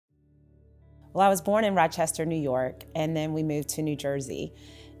Well, I was born in Rochester, New York, and then we moved to New Jersey.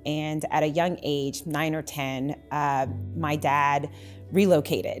 And at a young age, 9 or 10, my dad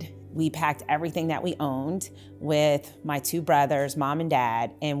relocated. We packed everything that we owned with my two brothers, mom and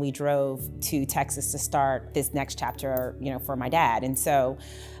dad, and we drove to Texas to start this next chapter, for my dad. And so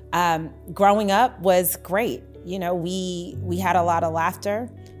growing up was great. We had a lot of laughter.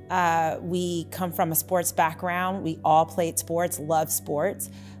 We come from a sports background. We all played sports, loved sports.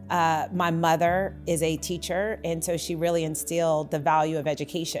 My mother is a teacher, and so she really instilled the value of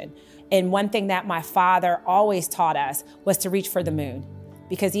education. And one thing that my father always taught us was to reach for the moon,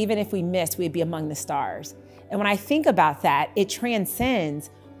 because even if we missed, we'd be among the stars. And when I think about that, it transcends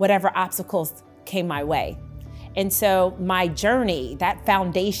whatever obstacles came my way. And so my journey, that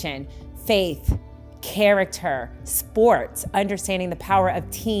foundation, faith, character, sports, understanding the power of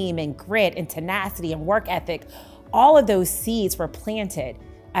team and grit and tenacity and work ethic, all of those seeds were planted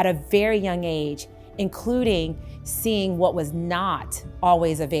at a very young age, including seeing what was not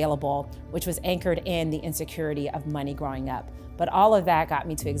always available, which was anchored in the insecurity of money growing up. But all of that got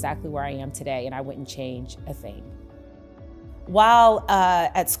me to exactly where I am today, and I wouldn't change a thing. While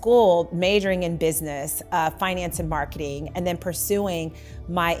at school, majoring in business, finance and marketing, and then pursuing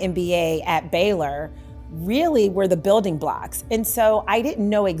my MBA at Baylor, really were the building blocks. And so I didn't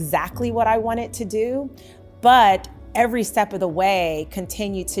know exactly what I wanted to do, but every step of the way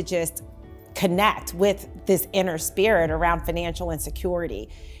continued to just connect with this inner spirit around financial insecurity,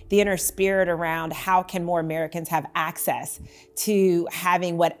 the inner spirit around how can more Americans have access to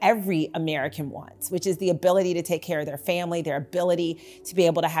having what every American wants, which is the ability to take care of their family, their ability to be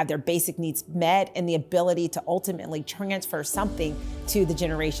able to have their basic needs met, and the ability to ultimately transfer something to the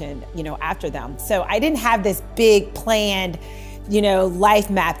generation, after them. So I didn't have this big planned, life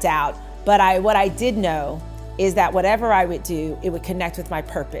mapped out, but what I did know is that whatever I would do, it would connect with my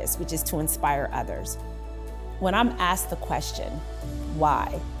purpose, which is to inspire others. When I'm asked the question, why?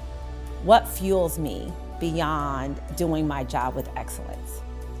 What fuels me beyond doing my job with excellence?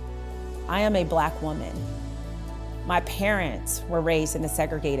 I am a Black woman. My parents were raised in the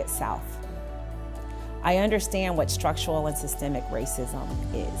segregated South. I understand what structural and systemic racism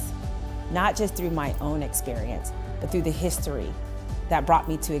is, not just through my own experience, but through the history that brought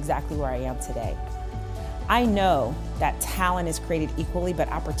me to exactly where I am today. I know that talent is created equally, but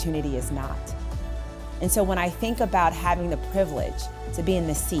opportunity is not. And so when I think about having the privilege to be in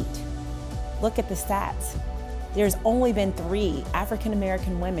this seat, look at the stats. There's only been 3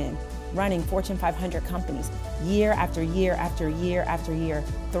 African-American women running Fortune 500 companies, year after year after year after year,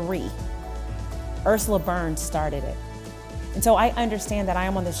 3. Ursula Burns started it. And so I understand that I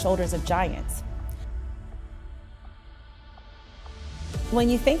am on the shoulders of giants. When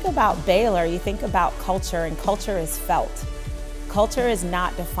you think about Baylor, you think about culture, and culture is felt. Culture is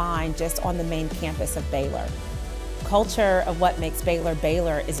not defined just on the main campus of Baylor. Culture of what makes Baylor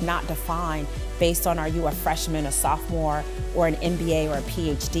Baylor is not defined based on are you a freshman, a sophomore, or an MBA or a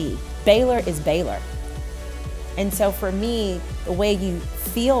PhD. Baylor is Baylor. And so for me, the way you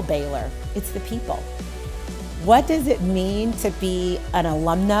feel Baylor, it's the people. What does it mean to be an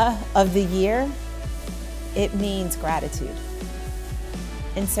alumna of the year? It means gratitude.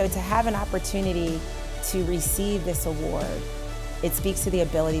 And so to have an opportunity to receive this award, it speaks to the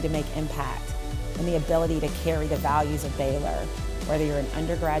ability to make impact and the ability to carry the values of Baylor, whether you're an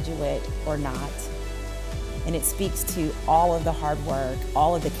undergraduate or not. And it speaks to all of the hard work,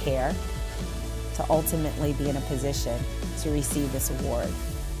 all of the care to ultimately be in a position to receive this award.